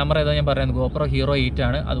ഉപയോഗിക്കുന്ന ക്യാമറ ഏതാ ഞാൻ പറയുന്നത്, ഗോപ്രോ ഹീറോ 8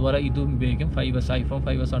 ആണ്. അതുപോലെ ഇതും ഉപയോഗിക്കും, 5S iPhone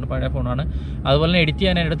 5S ആണ്, പഴയ ഫോണാണ്. അതുപോലെ തന്നെ എഡിറ്റ്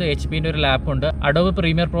ചെയ്യാൻ എൻ്റെ അടുത്ത് HP-ൻ്റെ ഒരു ലാപ്പ് ഉണ്ട്. Adobe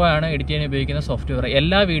Premiere Pro ആണ് എഡിറ്റ് ചെയ്യാൻ ഉപയോഗിക്കുന്ന സോഫ്റ്റ്വെയർ.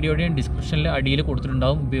 എല്ലാ വീഡിയോയുടെയും ഡിസ്ക്രിപ്ഷനിൽ അടിയിൽ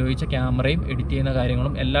കൊടുത്തിട്ടുണ്ടാവും, ഉപയോഗിച്ച ക്യാമറയും എഡിറ്റ് ചെയ്യുന്ന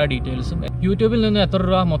കാര്യങ്ങളും എല്ലാ ഡീറ്റെയിൽസും. യൂട്യൂബിൽ നിന്ന് എത്ര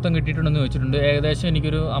രൂപ മൊത്തം കിട്ടിയിട്ടുണ്ടെന്ന് ചോദിച്ചിട്ടുണ്ട്. ഏകദേശം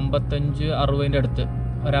എനിക്കൊരു 55-60ൻ്റെ അടുത്ത്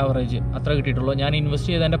ഒരു ആവറേജ് അത്ര കിട്ടിയിട്ടുള്ളൂ. ഞാൻ ഇൻവെസ്റ്റ്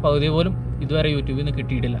ചെയ്തതിൻ്റെ പകുതി പോലും ഇതുവരെ യൂട്യൂബിൽ നിന്ന്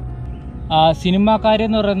കിട്ടിയിട്ടില്ല. സിനിമാക്കാരി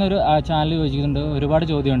എന്ന് പറയുന്ന ഒരു ചാനൽ ചോദിക്കുന്നുണ്ട്, ഒരുപാട്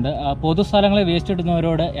ചോദ്യമുണ്ട്. പൊതുസ്ഥലങ്ങളിൽ വേസ്റ്റ്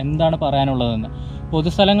ഇടുന്നവരോട് എന്താണ് പറയാനുള്ളതെന്ന്.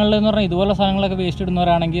 പൊതുസ്ഥലങ്ങളിൽ എന്ന് പറഞ്ഞാൽ ഇതുപോലെ സ്ഥലങ്ങളൊക്കെ വേസ്റ്റ്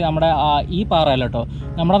ഇടുന്നവരാണെങ്കിൽ നമ്മുടെ ഈ പാറയല്ല കേട്ടോ,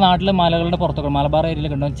 നമ്മുടെ നാട്ടിൽ മലകളുടെ പുറത്തൊക്കെ മലബാർ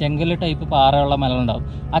ഏരിയയിലൊക്കെ ഉണ്ടാവും ചെങ്കല്ല് ടൈപ്പ് പാറയുള്ള മലകളുണ്ടാവും.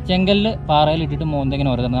 ആ ചെങ്കല്ല് പാറയിൽ ഇട്ടിട്ട് മോന്തെങ്ങനെ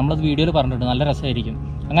ഓരോരുത്തർ, നമ്മളത് വീഡിയോയിൽ പറഞ്ഞിട്ടുണ്ട്, നല്ല രസമായിരിക്കും.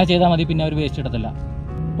 അങ്ങനെ ചെയ്താൽ മതി, പിന്നെ അവർ വേസ്റ്റ് ഇടത്തില്ല.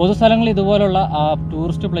 പൊതുസ്ഥലങ്ങളിൽ ഇതുപോലുള്ള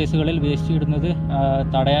ടൂറിസ്റ്റ് പ്ലേസുകളിൽ വേസ്റ്റ് ഇടുന്നത്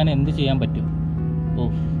തടയാൻ എന്ത് ചെയ്യാൻ പറ്റും?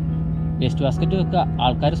 വേസ്റ്റ് ബാസ്ക്കറ്റ് വെക്കുക.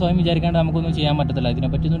 ആൾക്കാർ സ്വയം വിചാരിക്കാണ്ട് നമുക്കൊന്നും ചെയ്യാൻ പറ്റത്തില്ല.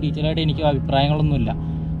 ഇതിനെപ്പറ്റിയൊന്നും ഡീറ്റെയിൽ ആയിട്ട് എനിക്ക് അഭിപ്രായങ്ങളൊന്നുമില്ല.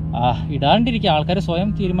 ഇടാണ്ടിരിക്കുക, ആൾക്കാർ സ്വയം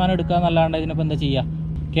തീരുമാനം എടുക്കുക എന്നല്ലാണ്ട് ഇതിനിപ്പോൾ എന്താ ചെയ്യുക?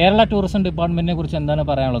 കേരള ടൂറിസം ഡിപ്പാർട്ട്മെൻറ്റിനെ കുറിച്ച് എന്താണ്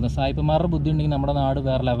പറയാനുള്ളത്? സായിപ്പന്മാരുടെ ബുദ്ധി ഉണ്ടെങ്കിൽ നമ്മുടെ നാട്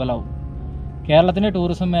വേറെ ലെവലാവും. കേരളത്തിൻ്റെ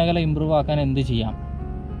ടൂറിസം മേഖല ഇമ്പ്രൂവ് ആക്കാൻ എന്ത് ചെയ്യാം?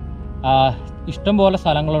 ഇഷ്ടംപോലെ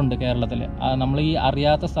സ്ഥലങ്ങളുണ്ട് കേരളത്തിൽ. നമ്മൾ ഈ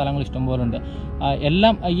അറിയാത്ത സ്ഥലങ്ങൾ ഇഷ്ടംപോലെ ഉണ്ട്.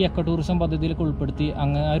 എല്ലാം ഈ എക്കോ ടൂറിസം പദ്ധതിയിലേക്ക് ഉൾപ്പെടുത്തി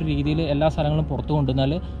അങ്ങനെ ഒരു രീതിയിൽ എല്ലാ സ്ഥലങ്ങളും പുറത്തു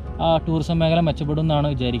കൊണ്ടുവന്നാൽ ടൂറിസം മേഖല മെച്ചപ്പെടും എന്നാണ്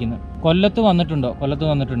വിചാരിക്കുന്നത്. കൊല്ലത്ത് വന്നിട്ടുണ്ടോ? കൊല്ലത്ത്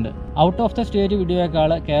വന്നിട്ടുണ്ട്. ഔട്ട് ഓഫ് ദ സ്റ്റേറ്റ്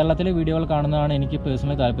വീഡിയോയേക്കാൾ കേരളത്തിലെ വീഡിയോകൾ കാണുന്നതാണ് എനിക്ക്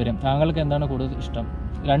പേഴ്സണലി താല്പര്യം. താങ്കൾക്ക് എന്താണ് കൂടുതൽ ഇഷ്ടം?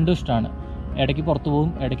 രണ്ടും ഇഷ്ടമാണ്. ഇടയ്ക്ക് പുറത്തു പോകും,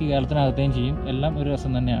 ഇടയ്ക്ക് കേരളത്തിനകത്തേയും ചെയ്യും. എല്ലാം ഒരു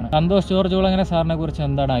രസം തന്നെയാണ്. സന്തോഷ് ജോർജ് കുളങ്ങര സാറിനെ കുറിച്ച്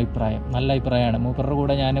എന്താണ് അഭിപ്രായം? നല്ല അഭിപ്രായമാണ്. മൂപ്പറുടെ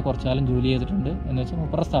കൂടെ ഞാൻ കുറച്ചാലും ജോലി ചെയ്തിട്ടുണ്ട്, എന്ന് വെച്ചാൽ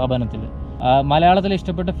മൂപ്പറുടെ സ്ഥാപനത്തിൽ. മലയാളത്തിൽ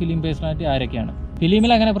ഇഷ്ടപ്പെട്ട ഫിലിം പേഴ്സണാലിറ്റി ആരൊക്കെയാണ്?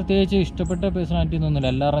 ഫിലിമിൽ അങ്ങനെ പ്രത്യേകിച്ച് ഇഷ്ടപ്പെട്ട പേഴ്സണാലിറ്റി ഒന്നുമില്ല.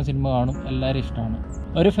 എല്ലാവരുടെയും സിനിമ കാണും, എല്ലാവരും ഇഷ്ടമാണ്.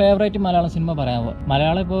 ഒരു ഫേവറേറ്റ് മലയാളം സിനിമ പറയാമോ?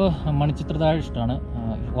 മലയാളം ഇപ്പോൾ മണിച്ചിത്രത്താഴ് ഇഷ്ടമാണ്.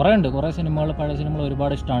 കുറേ ഉണ്ട്, കുറേ സിനിമകൾ, പഴയ സിനിമകൾ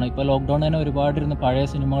ഒരുപാട് ഇഷ്ടമാണ്. ഇപ്പോൾ ലോക്ക്ഡൗൺ തന്നെ ഒരുപാട് ഇരുന്ന് പഴയ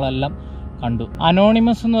സിനിമകളെല്ലാം കണ്ടു.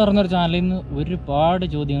 അനോണിമസ് എന്ന് പറയുന്നൊരു ചാനലിൽ നിന്ന് ഒരുപാട്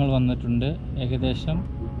ചോദ്യങ്ങൾ വന്നിട്ടുണ്ട്, ഏകദേശം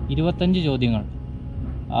 25 ചോദ്യങ്ങൾ.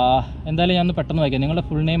 എന്തായാലും ഞാൻ ഒന്ന് പെട്ടെന്ന് വായിക്കാം. നിങ്ങളുടെ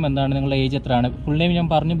ഫുൾ നെയിം എന്താണ്? നിങ്ങളുടെ ഏജ് എത്രയാണ്? ഫുൾ നെയിം ഞാൻ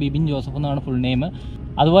പറഞ്ഞു, ബിബിൻ ജോസഫ് എന്നാണ് ഫുൾ നെയിം.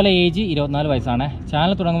 അതുപോലെ ഏജ് 24 വയസ്സാണ്.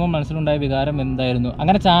 ചാനൽ തുടങ്ങുമ്പോൾ മനസ്സിലുണ്ടായ വികാരം എന്തായിരുന്നു?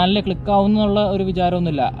 അങ്ങനെ ചാനൽ ക്ലിക്കാവുന്നുള്ള ഒരു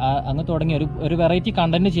വിചാരമൊന്നുമില്ല. അങ്ങ് തുടങ്ങി ഒരു വെറൈറ്റി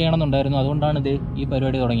കണ്ടന്റ് ചെയ്യണമെന്നുണ്ടായിരുന്നു, അതുകൊണ്ടാണ് ഈ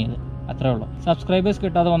പരിപാടി തുടങ്ങിയത്. അത്രേ ഉള്ളൂ. സബ്സ്ക്രൈബേഴ്സ്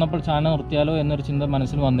കിട്ടാതെ വന്നപ്പോൾ ചാനൽ നിർത്തിയാലോ എന്നൊരു ചിന്ത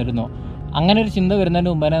മനസ്സിൽ വന്നിരുന്നോ? അങ്ങനെ ഒരു ചിന്ത വരുന്നതിന്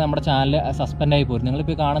മുമ്പേ നമ്മുടെ ചാനൽ സസ്പെൻഡായി പോയിരുന്നു.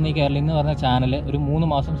 നിങ്ങളിപ്പോൾ കാണുന്ന ഈ കേരളീയം എന്ന് പറഞ്ഞ ചാനൽ ഒരു 3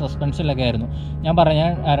 മാസം സസ്പെൻഷനിലൊക്കെ ആയിരുന്നു. ഞാൻ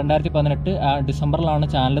 2018 ഡിസംബറിലാണ്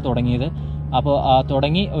ചാനൽ തുടങ്ങിയത്. അപ്പോൾ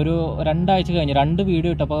തുടങ്ങി ഒരു 2 ആഴ്ച കഴിഞ്ഞ് 2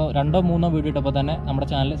 വീഡിയോ ഇട്ടപ്പോൾ 2 3 വീഡിയോ ഇട്ടപ്പോൾ തന്നെ നമ്മുടെ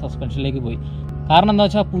ചാനൽ സസ്പെൻഷനിലേക്ക് പോയി. കാരണം എന്താ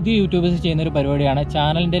വെച്ചാൽ പുതിയ യൂട്യൂബേഴ്സ് ചെയ്യുന്ന ഒരു പരിപാടിയാണ്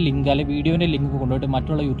ചാനലിൻ്റെ ലിങ്ക് അല്ലെങ്കിൽ വീഡിയോൻ്റെ ലിങ്ക് കൊണ്ടുപോയിട്ട്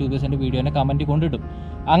മറ്റുള്ള യൂട്യൂബേഴ്സിൻ്റെ വീഡിയോൻ്റെ കമൻറ്റ് കൊണ്ടിടും.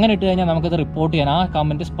 അങ്ങനെ ഇട്ട് കഴിഞ്ഞാൽ നമുക്കത് റിപ്പോർട്ട് ചെയ്യാൻ, ആ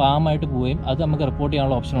കമൻറ്റ് സ്പാമായിട്ട് പോവുകയും അത് നമുക്ക് റിപ്പോർട്ട്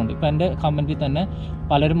ചെയ്യാനുള്ള ഓപ്ഷനുണ്ട്. ഇപ്പോൾ എൻ്റെ കമൻറ്റിൽ തന്നെ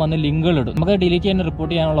പലരും വന്ന് ലിങ്കുകൾ ഇടും, നമുക്ക് ഡിലീറ്റ് ചെയ്യാൻ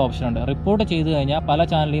റിപ്പോർട്ട് ചെയ്യാനുള്ള ഓപ്ഷനുണ്ട്. റിപ്പോർട്ട് ചെയ്ത് കഴിഞ്ഞാൽ പല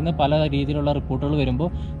ചാനലിൽ നിന്ന് പല രീതിയിലുള്ള റിപ്പോർട്ടുകൾ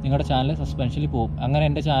വരുമ്പോൾ നിങ്ങളുടെ ചാനൽ സസ്പെൻഷനിൽ പോകും. അങ്ങനെ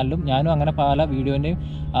എൻ്റെ ചാനലും ഞാനും അങ്ങനെ പല വീഡിയോൻ്റെയും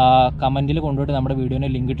കമൻറ്റിൽ കൊണ്ടുപോയിട്ട് നമ്മുടെ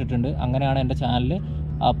വീഡിയോൻ്റെ ലിങ്ക് ഇട്ടിട്ടുണ്ട്. അങ്ങനെയാണ് എൻ്റെ ചാനൽ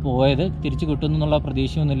പോയത്. തിരിച്ച് കിട്ടുമെന്നുള്ള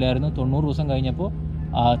പ്രതീക്ഷയൊന്നുമില്ലായിരുന്നു. 90 ദിവസം കഴിഞ്ഞപ്പോൾ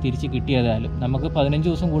തിരിച്ച് കിട്ടിയതായാലും നമുക്ക് 15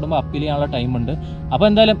 ദിവസം കൂടുമ്പോൾ അപ്പീൽ ചെയ്യാനുള്ള ടൈമുണ്ട്. അപ്പോൾ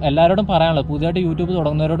എന്തായാലും എല്ലാവരോടും പറയാനുള്ളത്, പുതിയതായിട്ട് യൂട്യൂബ്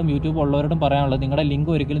തുടങ്ങുന്നവരോടും യൂട്യൂബ് ഉള്ളവരോടും പറയാനുള്ളത്, നിങ്ങളുടെ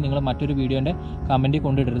ലിങ്ക് ഒരിക്കലും നിങ്ങൾ മറ്റൊരു വീഡിയോൻ്റെ കമൻറ്റിൽ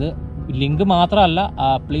കൊണ്ടിടരുത്. ലിങ്ക് മാത്രമല്ല,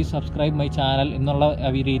 പ്ലീസ് സബ്സ്ക്രൈബ് മൈ ചാനൽ എന്നുള്ള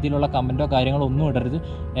രീതിയിലുള്ള കമൻറ്റോ കാര്യങ്ങളോ ഒന്നും ഇടരുത്.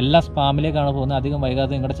 എല്ലാം സ്പാമിലേക്കാണ് പോകുന്നത്. അധികം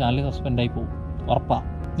വൈകാതെ നിങ്ങളുടെ ചാനൽ സസ്പെൻഡായി പോകും, ഉറപ്പാണ്.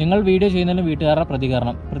 നിങ്ങൾ വീഡിയോ ചെയ്യുന്നതിന് വീട്ടുകാരുടെ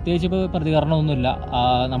പ്രതികരണം, പ്രത്യേകിച്ച് ഇപ്പോൾ പ്രതികരണമൊന്നുമില്ല.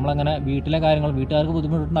 നമ്മളങ്ങനെ വീട്ടിലെ കാര്യങ്ങൾ വീട്ടുകാർക്ക്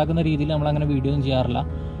ബുദ്ധിമുട്ടുണ്ടാക്കുന്ന രീതിയിൽ നമ്മളങ്ങനെ വീഡിയോ ഒന്നും ചെയ്യാറില്ല.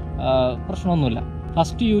 പ്രശ്നമൊന്നുമില്ല.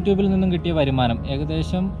 ഫസ്റ്റ് യൂട്യൂബിൽ നിന്നും കിട്ടിയ വരുമാനം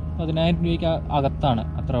ഏകദേശം 10,000 രൂപയ്ക്ക് അകത്താണ്,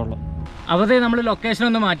 അത്രേ ഉള്ളൂ. അവധി നമ്മൾ ലൊക്കേഷൻ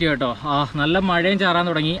ഒന്ന് മാറ്റി കേട്ടോ. നല്ല മഴയും ചാറാൻ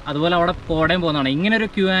തുടങ്ങി, അതുപോലെ അവിടെ കോടയും പോകുന്നതാണ്. ഇങ്ങനെ ഒരു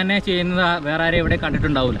Q&A ചെയ്യുന്നത് വേറെ ആരെയും ഇവിടെ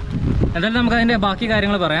കണ്ടിട്ടുണ്ടാവില്ല. എന്തായാലും നമുക്ക് അതിൻ്റെ ബാക്കി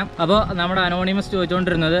കാര്യങ്ങൾ പറയാം. അപ്പോൾ നമ്മുടെ അനോണിമസ്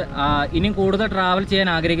ചോദിച്ചുകൊണ്ടിരുന്നത് ഇനിയും കൂടുതൽ ട്രാവൽ ചെയ്യാൻ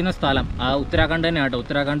ആഗ്രഹിക്കുന്ന സ്ഥലം ഉത്തരാഖണ്ഡ് തന്നെയാണ് കേട്ടോ.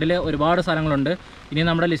 ഉത്തരാഖണ്ഡിൽ ഒരുപാട് സ്ഥലങ്ങളുണ്ട്. ഇനി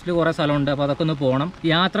നമ്മുടെ ലിസ്റ്റിൽ കുറേ സ്ഥലമുണ്ട്. അപ്പോൾ അതൊക്കെ ഒന്ന് പോകണം.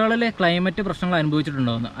 യാത്രകളിൽ ക്ലൈമറ്റ് പ്രശ്നങ്ങൾ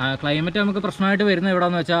അനുഭവിച്ചിട്ടുണ്ടോയെന്ന്. ക്ലൈമറ്റ് നമുക്ക് പ്രശ്നമായിട്ട് വരുന്നത്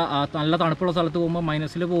എവിടെയാണെന്ന് വെച്ചാൽ നല്ല തണുപ്പുള്ള സ്ഥലത്ത് പോകുമ്പോൾ,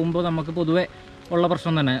 മൈനസിൽ പോകുമ്പോൾ നമുക്ക് പൊതുവേ ഉള്ള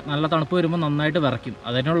പ്രശ്നം തന്നെ, നല്ല തണുപ്പ് വരുമ്പോൾ നന്നായിട്ട് വിറയ്ക്കും.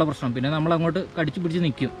 അതിനുള്ള പ്രശ്നം. പിന്നെ നമ്മൾ അങ്ങോട്ട് കടിച്ചു പിടിച്ച്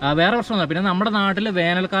നിൽക്കും. വേറെ പ്രശ്നമൊന്നുമില്ല. പിന്നെ നമ്മുടെ നാട്ടിൽ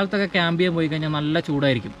വേനൽക്കാലത്തൊക്കെ ക്യാമ്പ് ചെയ്യാൻ പോയി കഴിഞ്ഞാൽ നല്ല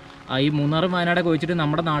ചൂടായിരിക്കും. ഈ മൂന്നാറും വയനാടൊക്കെ വെച്ചിട്ട്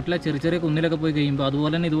നമ്മുടെ നാട്ടിലെ ചെറിയ ചെറിയ കുന്നിലൊക്കെ പോയി കഴിയുമ്പോൾ,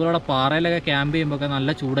 അതുപോലെ തന്നെ ഇതുപോലുള്ള പാറയിലൊക്കെ ക്യാമ്പ് ചെയ്യുമ്പോഴൊക്കെ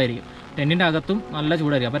നല്ല ചൂടായിരിക്കും. ടെൻറ്റിൻ്റെ അകത്തും നല്ല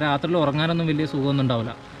ചൂടായിരിക്കും. അപ്പോൾ രാത്രിയിൽ ഉറങ്ങാനൊന്നും വലിയ സുഖമൊന്നും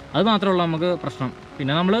ഉണ്ടാവില്ല. അത് മാത്രമുള്ള നമുക്ക് പ്രശ്നം.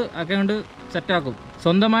 പിന്നെ നമ്മൾ ഒക്കെ കൊണ്ട് സെറ്റാക്കും.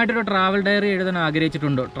 സ്വന്തമായിട്ടൊരു ട്രാവൽ ഡയറി എഴുതാൻ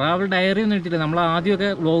ആഗ്രഹിച്ചിട്ടുണ്ടോ? ട്രാവൽ ഡയറി ഒന്നും എഴുതിയില്ല. നമ്മൾ ആദ്യമൊക്കെ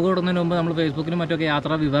വ്ളോഗ് ഇടുന്നതിന് മുമ്പ് നമ്മൾ ഫേസ്ബുക്കിലും മറ്റൊക്കെ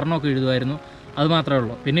യാത്രാ വിവരണമൊക്കെ എഴുതുമായിരുന്നു. അത് മാത്രമേ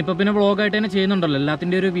ഉള്ളൂ. പിന്നെ വ്ളോഗായിട്ട് തന്നെ ചെയ്യുന്നുണ്ടല്ലോ.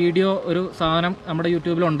 എല്ലാത്തിൻ്റെ ഒരു വീഡിയോ, ഒരു സാധനം നമ്മുടെ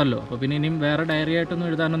യൂട്യൂബിലുണ്ടല്ലോ. അപ്പോൾ പിന്നെ ഇനിയും വേറെ ഡയറി ആയിട്ടൊന്നും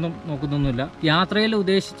എഴുതാനൊന്നും നോക്കുന്നൊന്നുമില്ല. യാത്രയിൽ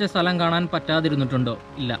ഉദ്ദേശിച്ച സ്ഥലം കാണാൻ പറ്റാതിരുന്നിട്ടുണ്ടോ?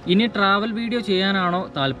 ഇല്ല. ഇനി ട്രാവൽ വീഡിയോ ചെയ്യാനാണോ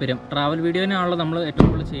താല്പര്യം? ട്രാവൽ വീഡിയോനാണല്ലോ നമ്മൾ ഏറ്റവും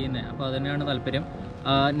കൂടുതൽ ചെയ്യുന്നത്. അപ്പോൾ അത് തന്നെയാണ് താല്പര്യം.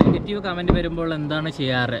 നെഗറ്റീവ് കമൻറ്റ് വരുമ്പോൾ എന്താണ്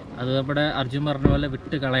ചെയ്യാറ്? അത് നമ്മുടെ അർജുൻ പറഞ്ഞ പോലെ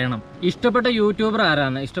വിട്ട് കളയണം. ഇഷ്ടപ്പെട്ട യൂട്യൂബർ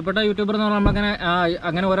ആരാണ്? ഇഷ്ടപ്പെട്ട യൂട്യൂബർ എന്ന് പറഞ്ഞാൽ നമ്മളങ്ങനെ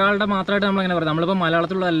അങ്ങനെ ഒരാളുടെ മാത്രമായിട്ട് നമ്മളങ്ങനെ പറയാം. നമ്മളിപ്പോൾ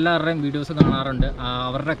മലയാളത്തിലുള്ള എല്ലാവരുടെയും വീഡിയോസ് കാണാറുണ്ട്.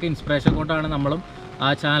 അവരുടെയൊക്കെ ഇൻസ്പിറേഷൻ കൊണ്ടാണ് നമ്മളും ആ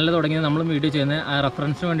ചാനൽ തുടങ്ങിയത്, നമ്മളും വീഡിയോ ചെയ്യുന്നത്. ആ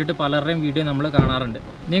റെഫറൻസിന് വേണ്ടിയിട്ട് പലരുടെയും വീഡിയോ നമ്മൾ കാണാറുണ്ട്.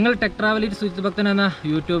 നിങ്ങൾ ടെക് ട്രാവലിൽ സുജിത് ഭക്തൻ എന്ന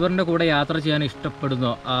യൂട്യൂബറിൻ്റെ കൂടെ യാത്ര ചെയ്യാൻ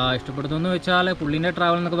ഇഷ്ടപ്പെടുന്നോ? ഇഷ്ടപ്പെടുന്നു എന്ന് വെച്ചാൽ പുള്ളിൻ്റെ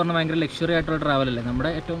ട്രാവൽ എന്നൊക്കെ പറഞ്ഞാൽ ഭയങ്കര ലക്ഷറി ആയിട്ടുള്ള ട്രാവലല്ലേ.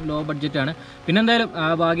 നമ്മുടെ ഏറ്റവും ലോ ബഡ്ജറ്റാണ്. പിന്നെ എന്തായാലും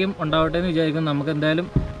ഭാഗ്യം ഉണ്ടാവട്ടെ എന്ന് വിചാരിക്കും. നമുക്ക് എന്തായാലും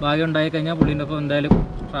ഭാഗ്യം ഉണ്ടായി കഴിഞ്ഞാൽ പുള്ളീൻ്റെ ഒപ്പം എന്തായാലും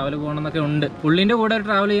ട്രാവൽ പോകണമെന്നൊക്കെ ഉണ്ട്. പുള്ളീൻ്റെ കൂടെ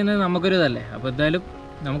ട്രാവൽ ചെയ്യുന്നത് നമുക്കൊരു ഇതല്ലേ. അപ്പോൾ എന്തായാലും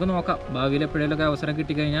നമുക്ക് നോക്കാം. ഭാവിയിൽ എപ്പോഴേലൊക്കെ അവസരം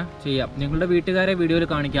കിട്ടിക്കഴിഞ്ഞാൽ ചെയ്യാം. നിങ്ങളുടെ വീട്ടുകാരെ വീഡിയോയിൽ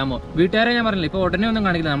കാണിക്കാമോ? വീട്ടുകാരെ ഞാൻ പറഞ്ഞില്ല, ഇപ്പോൾ ഉടനെ ഒന്നും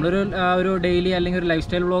കാണിക്കില്ല. നമ്മളൊരു ഡെയിലി അല്ലെങ്കിൽ ഒരു ലൈഫ്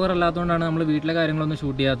സ്റ്റൈൽ വ്ളോഗർ അല്ലാത്തതുകൊണ്ടാണ് നമ്മൾ വീട്ടിലെ കാര്യങ്ങളൊന്നും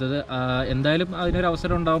ഷൂട്ട് ചെയ്യാത്തത്. എന്തായാലും അതിനൊരു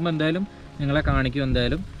അവസരം ഉണ്ടാകുമ്പോൾ എന്തായാലും നിങ്ങളെ കാണിക്കും.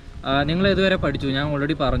 എന്തായാലും നിങ്ങൾ ഇതുവരെ പഠിച്ചു, ഞാൻ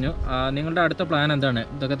ഓൾറെഡി പറഞ്ഞു. നിങ്ങളുടെ അടുത്ത പ്ലാൻ എന്താണ്?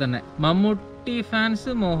 ഇതൊക്കെ തന്നെ. Mammootty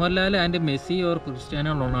fans Mohanlal and Messi or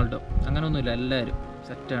Cristiano Ronaldo? അങ്ങനെയൊന്നുമില്ല, എല്ലാവരും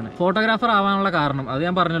സെറ്റാണ്. ഫോട്ടോഗ്രാഫർ ആവാനുള്ള കാരണം അത്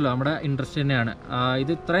ഞാൻ പറഞ്ഞല്ലോ, നമ്മുടെ ഇൻട്രസ്റ്റ് തന്നെയാണ്.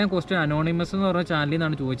 ഇത് ഇത്രയും ക്വസ്റ്റ്യൻ അനോണിമസ് എന്ന് പറഞ്ഞ ചാനലിൽ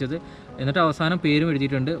നിന്നാണ് ചോദിച്ചത്. എന്നിട്ട് അവസാനം പേരും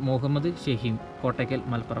എഴുതിയിട്ടുണ്ട്, മുഹമ്മദ് ഷഹീം, കോട്ടയ്ക്കൽ,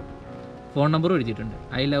 മലപ്പുറം. ഫോൺ നമ്പറും എഴുതിയിട്ടുണ്ട്.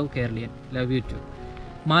 I love കേരളിയൻ, love you to.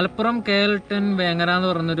 Malappuram കേൾട്ടൻ Vengara എന്ന്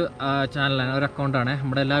പറഞ്ഞൊരു ചാനലാണ്, ഒരു അക്കൗണ്ടാണ്.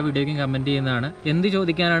 നമ്മുടെ എല്ലാ വീഡിയോയ്ക്കും കമൻറ്റ് ചെയ്യുന്നതാണ്. എന്ത്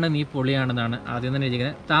ചോദിക്കാനാണ്, നീ പൊളിയാണെന്നാണ് ആദ്യം തന്നെ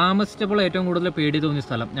എഴുതിക്കുന്നത്. താമസിച്ചപ്പോൾ ഏറ്റവും കൂടുതൽ പേടി തോന്നിയ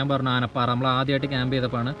സ്ഥലം? ഞാൻ പറഞ്ഞു ആനപ്പാറ. നമ്മൾ ആദ്യമായിട്ട് ക്യാമ്പ്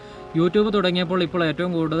ചെയ്തപ്പോഴാണ്. യൂട്യൂബ് തുടങ്ങിയപ്പോൾ ഇപ്പോൾ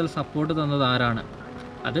ഏറ്റവും കൂടുതൽ സപ്പോർട്ട് തന്നത് ആരാണ്?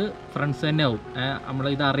 അത് ഫ്രണ്ട്സ് തന്നെ ആവും.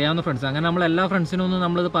 ഇത് അറിയാവുന്ന ഫ്രണ്ട്സ്. അങ്ങനെ നമ്മളെല്ലാ ഫ്രണ്ട്സിനും ഒന്നും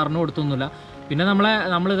നമ്മളിത് പറഞ്ഞു കൊടുത്തൊന്നുമില്ല. പിന്നെ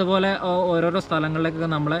നമ്മളിതുപോലെ ഓരോരോ സ്ഥലങ്ങളിലേക്കൊക്കെ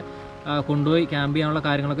നമ്മളെ കൊണ്ടുപോയി ക്യാമ്പ് ചെയ്യാനുള്ള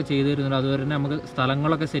കാര്യങ്ങളൊക്കെ ചെയ്തു തരുന്നുണ്ട്. അതുപോലെ തന്നെ നമുക്ക്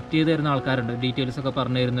സ്ഥലങ്ങളൊക്കെ സെറ്റ് ചെയ്ത് തരുന്ന ആൾക്കാരുണ്ട്, ഡീറ്റെയിൽസൊക്കെ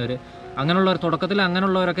പറഞ്ഞു തരുന്നവർ. അങ്ങനെയുള്ളവർ തുടക്കത്തിൽ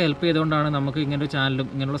അങ്ങനെയുള്ളവരൊക്കെ ഹെൽപ്പ് ചെയ്തുകൊണ്ടാണ് നമുക്ക് ഇങ്ങനൊരു ചാനലും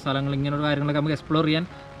ഇങ്ങനെയുള്ള സ്ഥലങ്ങൾ ഇങ്ങനെയുള്ള കാര്യങ്ങളൊക്കെ നമുക്ക് എക്സ്പ്ലോർ ചെയ്യാൻ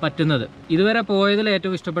പറ്റുന്നത്. ഇതുവരെ പോയതിൽ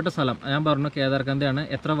ഏറ്റവും ഇഷ്ടപ്പെട്ട സ്ഥലം ഞാൻ പറഞ്ഞു കേദാർകന്ദയാണ്.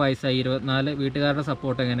 എത്ര വയസ്സായി? 24. വീട്ടുകാരുടെ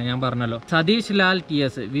സപ്പോർട്ട് എങ്ങനെ? ഞാൻ പറഞ്ഞല്ലോ. സതീഷ് ലാൽ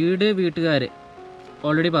TS. വീട്ടുകാർ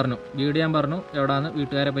ഓൾറെഡി പറഞ്ഞു. വീട് ഞാൻ പറഞ്ഞു എവിടെയാണ്,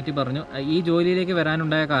 വീട്ടുകാരെ പറ്റി പറഞ്ഞു. ഈ ജോലിയിലേക്ക്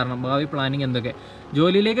വരാനുണ്ടായ കാരണം, ഭാവി പ്ലാനിങ് എന്തൊക്കെ?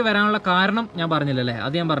 ജോലിയിലേക്ക് വരാനുള്ള കാരണം ഞാൻ പറഞ്ഞില്ലല്ലേ,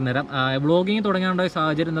 അത് ഞാൻ പറഞ്ഞുതരാം. വ്ളോഗിങ് തുടങ്ങാനുണ്ടായ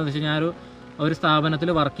സാഹചര്യം എന്താണെന്ന് വെച്ചാൽ, ഞാനൊരു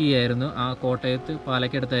സ്ഥാപനത്തിൽ വർക്ക് ചെയ്യുമായിരുന്നു. കോട്ടയത്ത്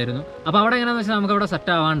പാലക്കടുത്തായിരുന്നു. അപ്പോൾ അവിടെ എങ്ങനെയാണെന്ന് വെച്ചാൽ നമുക്ക് അവിടെ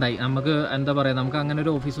സെറ്റ് ആവാണ്ടായി. നമുക്ക് എന്താ പറയുക, നമുക്ക് അങ്ങനെ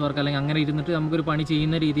ഒരു ഓഫീസ് വർക്ക് അല്ലെങ്കിൽ അങ്ങനെ ഇരുന്നിട്ട് നമുക്കൊരു പണി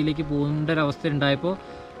ചെയ്യുന്ന രീതിയിലേക്ക് പോകേണ്ട ഒരു അവസ്ഥ ഉണ്ടായപ്പോൾ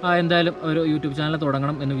എന്തായാലും ഒരു യൂട്യൂബ് ചാനൽ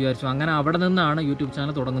തുടങ്ങണം എന്ന് വിചാരിച്ചു. അങ്ങനെ അവിടെ നിന്നാണ് യൂട്യൂബ്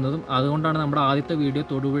ചാനൽ തുടങ്ങുന്നതും. അതുകൊണ്ടാണ് നമ്മുടെ ആദ്യത്തെ വീഡിയോ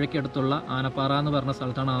തൊടുപുഴയ്ക്ക് അടുത്തുള്ള ആനപ്പാറ എന്ന് പറഞ്ഞ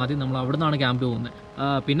സ്ഥലത്താണ് ആദ്യം നമ്മൾ അവിടെ നിന്നാണ് ക്യാമ്പ് പോകുന്നത്.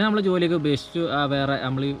 പിന്നെ നമ്മൾ ജോലിയൊക്കെ ഉപേക്ഷിച്ചു വേറെ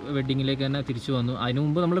നമ്മൾ ഈ വെഡ്ഡിങ്ങിലേക്ക് തന്നെ തിരിച്ചു വന്നു. അതിന്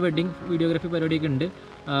മുമ്പ് നമ്മൾ വെഡ്ഡിങ് വീഡിയോഗ്രാഫി പരിപാടിയൊക്കെ ഉണ്ട്.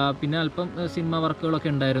 പിന്നെ അല്പം സിനിമ വർക്കുകളൊക്കെ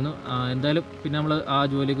ഉണ്ടായിരുന്നു. എന്തായാലും പിന്നെ നമ്മൾ ആ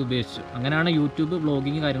ജോലിയൊക്കെ ഉപേക്ഷിച്ചു. അങ്ങനെയാണ് യൂട്യൂബ്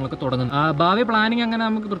വ്ളോഗിങ് കാര്യങ്ങളൊക്കെ തുടങ്ങുന്നത്. ഭാവി പ്ലാനിങ് അങ്ങനെ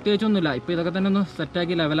നമുക്ക് പ്രത്യേകിച്ചൊന്നുമില്ല. ഇപ്പോൾ ഇതൊക്കെ തന്നെ ഒന്ന്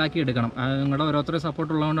സെറ്റാക്കി ലെവലാക്കി എടുക്കണം. നിങ്ങളുടെ ഓരോരുത്തരുടെ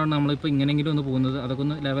സപ്പോർട്ട് ഉള്ളതുകൊണ്ടാണ് നമ്മളിപ്പോൾ ഇങ്ങനെയെങ്കിലും ഒന്ന് പോകുന്നത്. അതൊക്കെ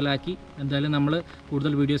ഒന്ന് ലെവലാക്കി എന്തായാലും നമ്മൾ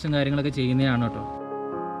കൂടുതൽ വീഡിയോസും കാര്യങ്ങളൊക്കെ ചെയ്യുന്നതാണ് കേട്ടോ.